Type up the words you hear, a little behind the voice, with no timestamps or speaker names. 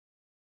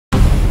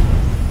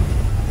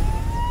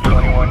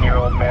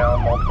male,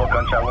 multiple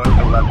gunshot wounds to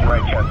the left and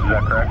right chest. Is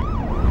that correct?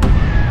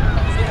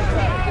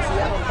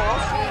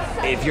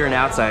 If you're an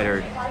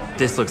outsider,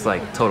 this looks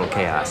like total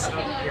chaos.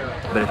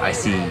 But I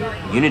see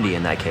unity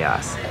in that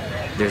chaos.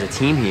 There's a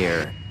team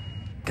here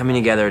coming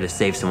together to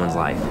save someone's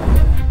life.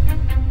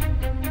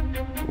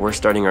 We're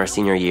starting our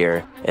senior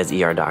year as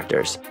ER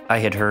doctors. I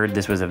had heard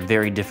this was a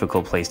very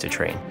difficult place to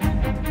train.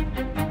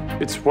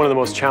 It's one of the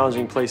most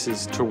challenging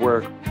places to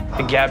work.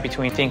 The gap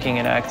between thinking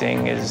and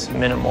acting is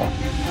minimal.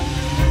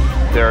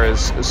 There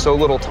is so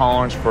little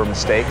tolerance for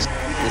mistakes.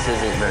 This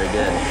isn't very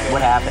good.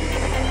 What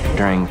happened?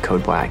 During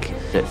Code Black,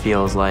 it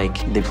feels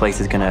like the place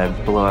is gonna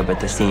blow up at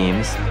the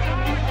seams.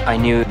 I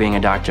knew being a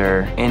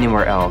doctor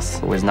anywhere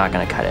else was not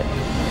gonna cut it.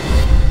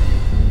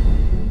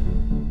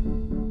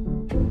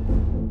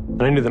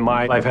 And I knew that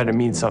my life had to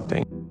mean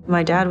something.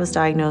 My dad was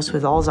diagnosed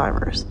with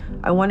Alzheimer's.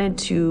 I wanted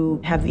to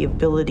have the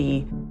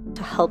ability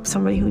to help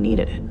somebody who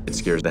needed it. It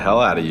scares the hell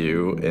out of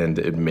you, and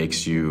it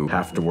makes you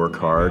have to work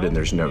hard, and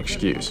there's no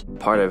excuse.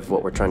 Part of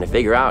what we're trying to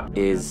figure out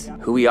is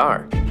who we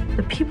are.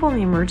 The people in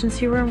the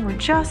emergency room were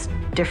just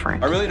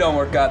different. I really don't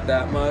work out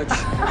that much.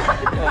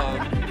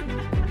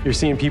 You're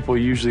seeing people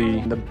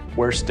usually the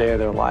worst day of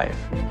their life,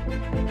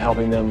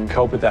 helping them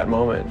cope with that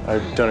moment. I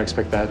don't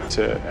expect that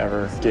to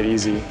ever get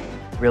easy.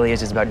 It really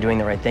is just about doing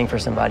the right thing for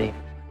somebody.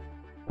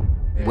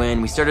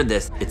 When we started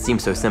this, it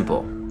seemed so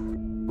simple.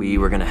 We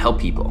were gonna help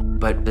people.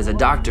 But as a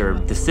doctor,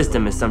 the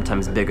system is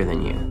sometimes bigger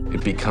than you.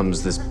 It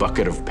becomes this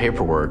bucket of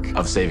paperwork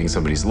of saving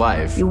somebody's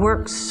life. You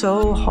work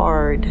so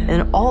hard,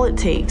 and all it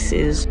takes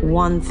is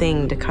one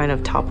thing to kind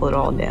of topple it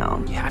all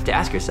down. You have to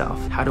ask yourself,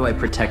 how do I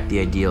protect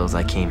the ideals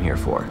I came here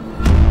for?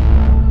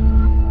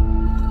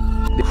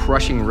 The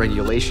crushing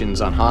regulations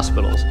on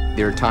hospitals,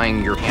 they're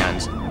tying your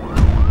hands.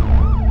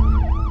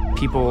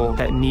 People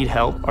that need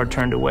help are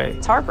turned away.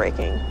 It's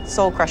heartbreaking,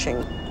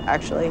 soul-crushing,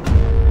 actually.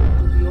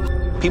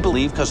 People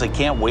leave because they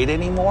can't wait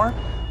anymore?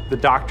 The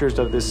doctors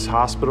of this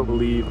hospital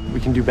believe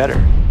we can do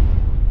better.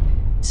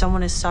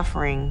 Someone is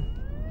suffering,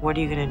 what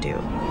are you gonna do?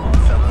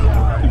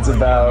 It's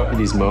about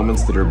these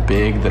moments that are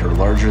big, that are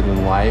larger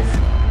than life.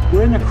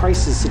 We're in a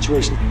crisis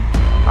situation.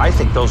 I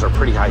think those are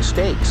pretty high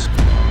stakes.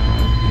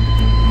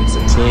 It's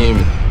a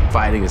team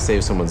fighting to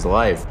save someone's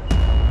life.